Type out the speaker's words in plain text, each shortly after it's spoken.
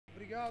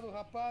Obrigado,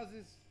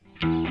 rapazes.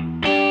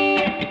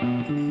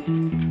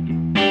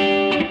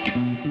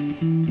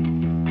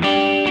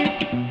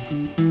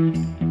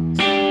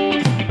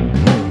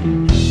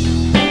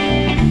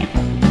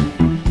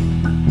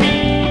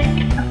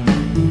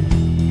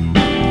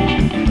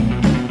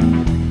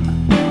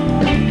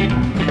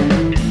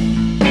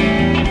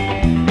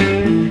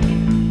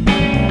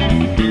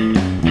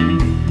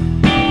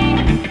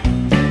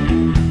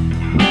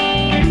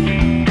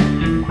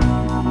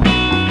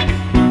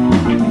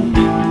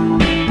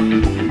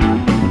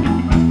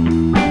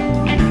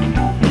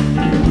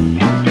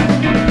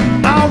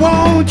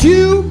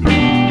 You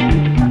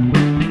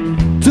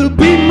to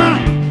be my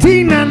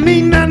Tina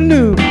Nina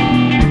Nu.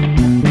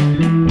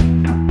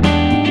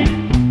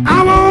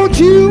 I want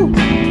you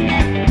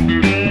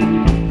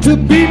to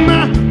be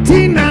my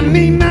Tina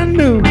Nina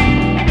Nu.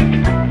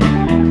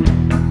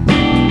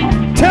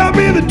 Tell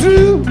me the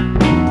truth.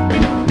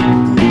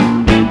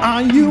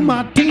 Are you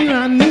my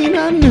Tina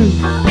Nina Nu?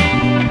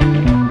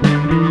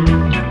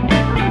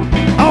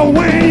 Oh,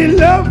 when you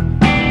love.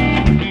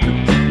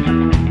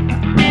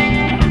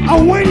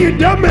 Oh, when you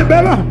dub me,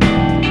 baby.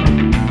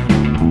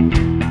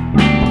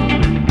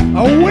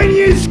 Oh, when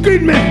you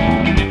scream me.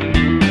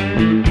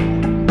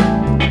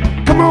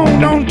 Come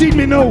on, don't teach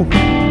me no.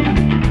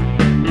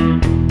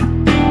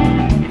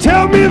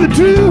 Tell me the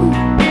truth.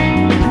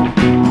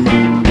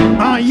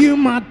 Are you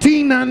my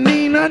Tina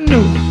Nina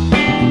Nu?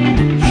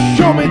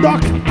 Show me,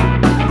 Doc.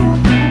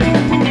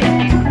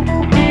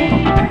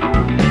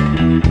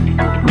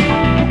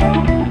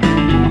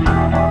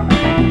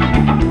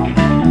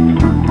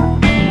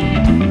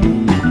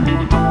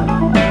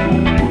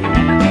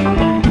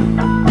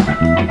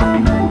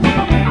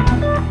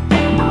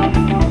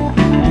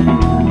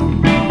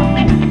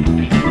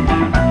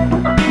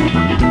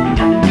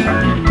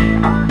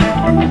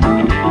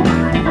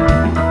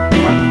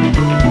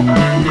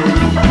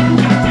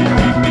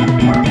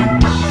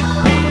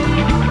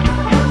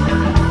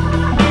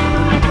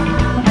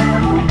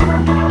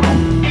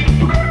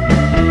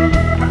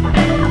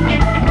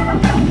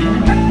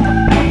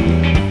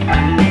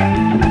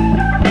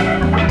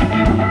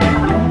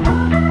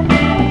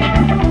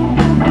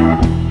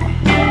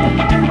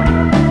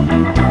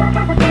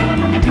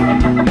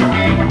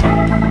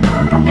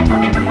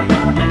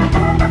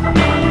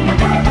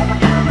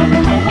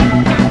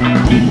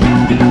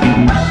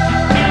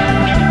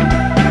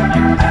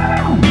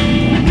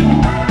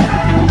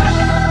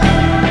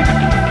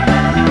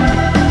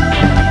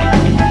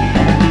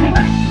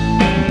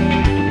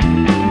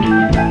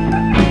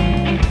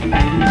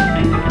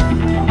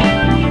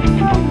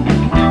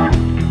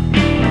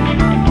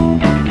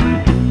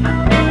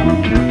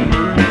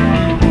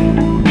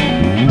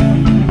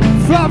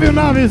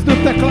 Naves do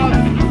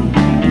teclado.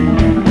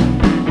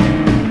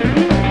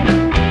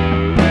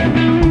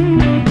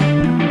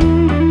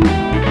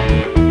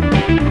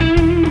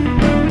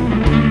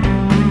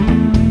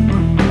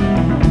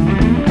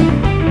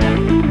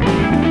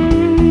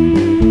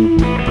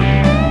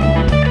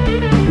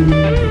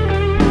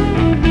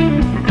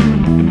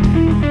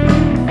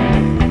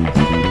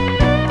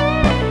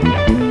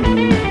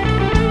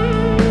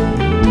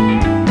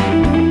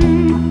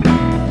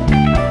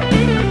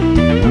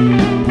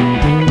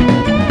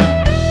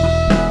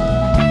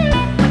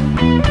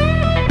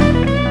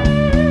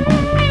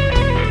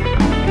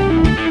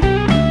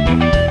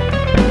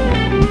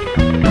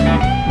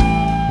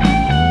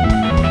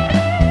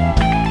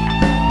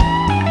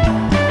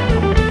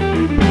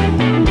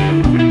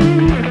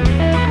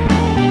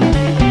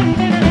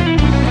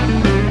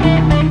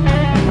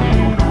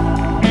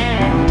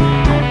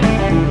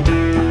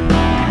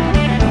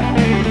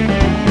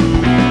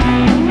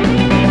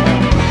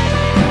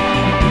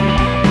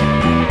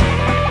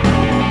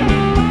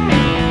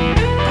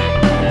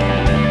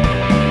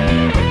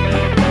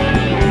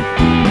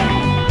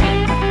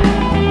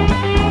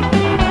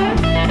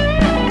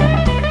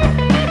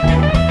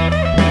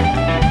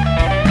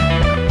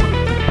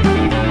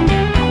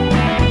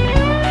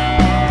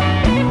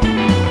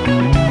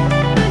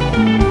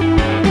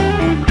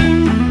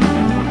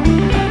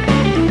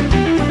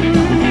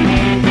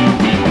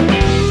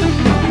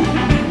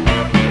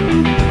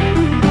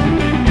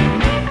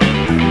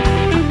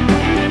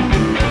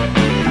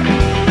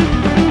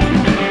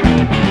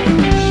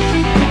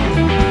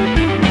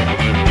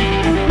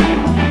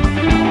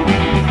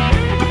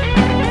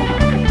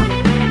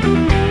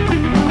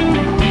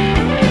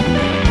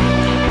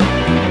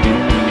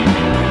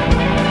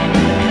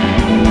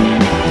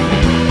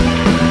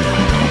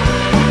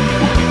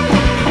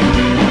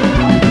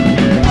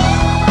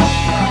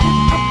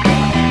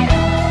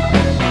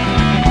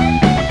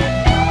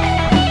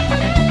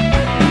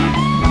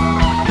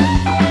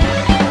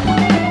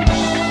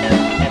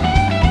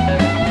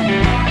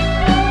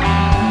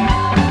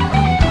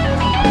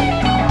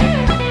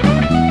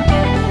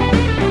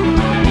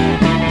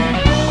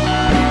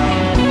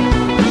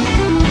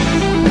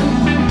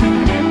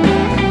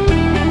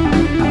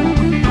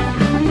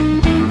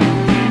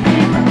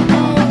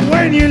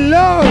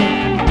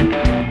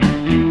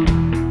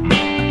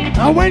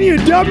 When you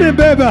dub me,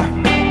 baby,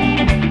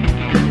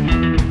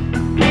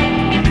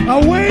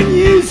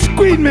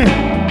 squeeze me.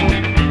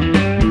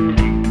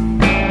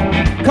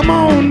 Come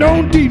on,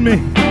 don't tease me.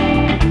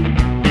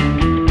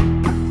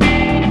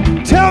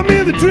 Tell me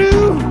the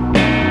truth.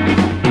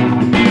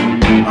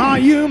 Are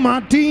you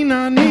my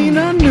Tina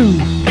Nina Nu?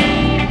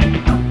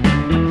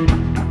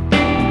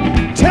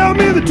 Tell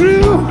me the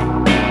truth.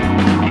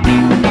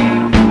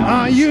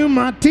 Are you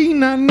my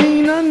Tina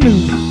Nina Nu?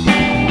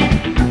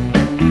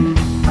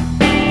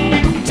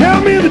 Tell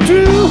me the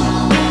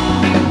truth.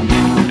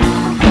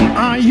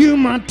 Are you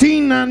my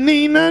Tina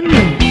Nina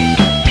Nu?